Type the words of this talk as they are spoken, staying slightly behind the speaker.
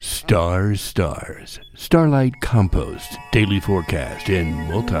Stars, Starlight Compost, Daily Forecast, and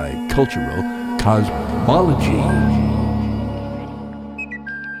Multicultural Cosmology.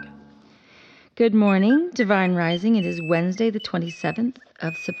 Good morning, Divine Rising. It is Wednesday, the 27th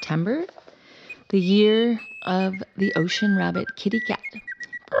of September, the year of the ocean rabbit kitty cat.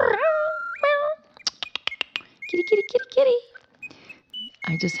 Kitty, kitty, kitty, kitty.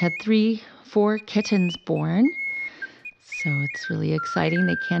 I just had 4 kittens born, so it's really exciting.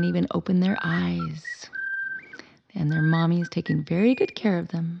 They can't even open their eyes, and their mommy is taking very good care of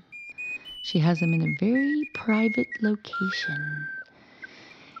them. She has them in a very private location.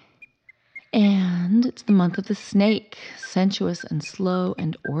 And it's the month of the snake, sensuous and slow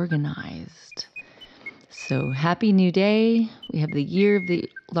and organized. So happy new day. We have the year of the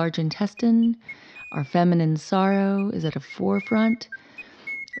large intestine. Our feminine sorrow is at a forefront.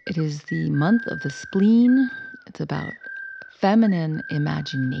 It is the month of the spleen. It's about feminine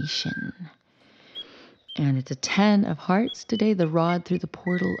imagination. And it's a 10 of hearts today, the rod through the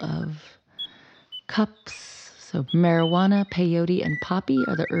portal of cups. So marijuana, peyote, and poppy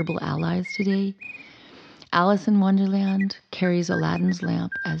are the herbal allies today. Alice in Wonderland carries Aladdin's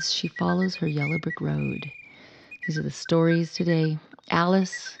lamp as she follows her yellow brick road. These are the stories today.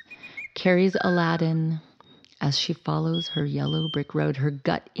 Alice carries Aladdin as she follows her yellow brick road, her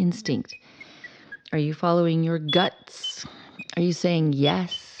gut instinct. Are you following your guts? Are you saying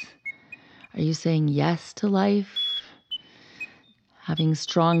yes? Are you saying yes to life? Having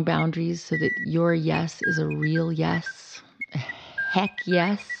strong boundaries so that your yes is a real yes. Heck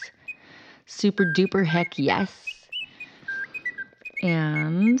yes. Super duper heck yes.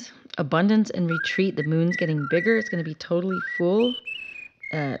 And abundance and retreat. The moon's getting bigger. It's going to be totally full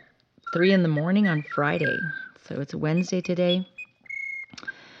at 3 a.m. on Friday. So it's Wednesday today.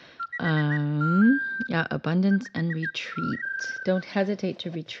 Abundance and retreat. Don't hesitate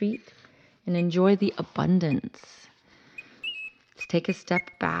to retreat and enjoy the abundance. Let's take a step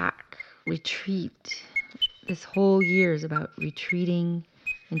back. Retreat. This whole year is about retreating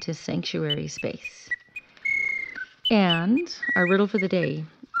into sanctuary space. And our riddle for the day: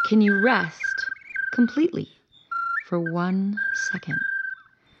 can you rest completely for 1 second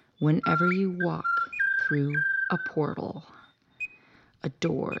whenever you walk through a portal, a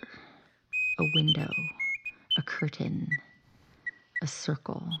door, a window, a curtain, a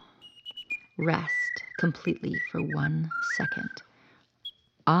circle? Rest completely for 1 second.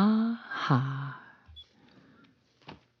 Aha.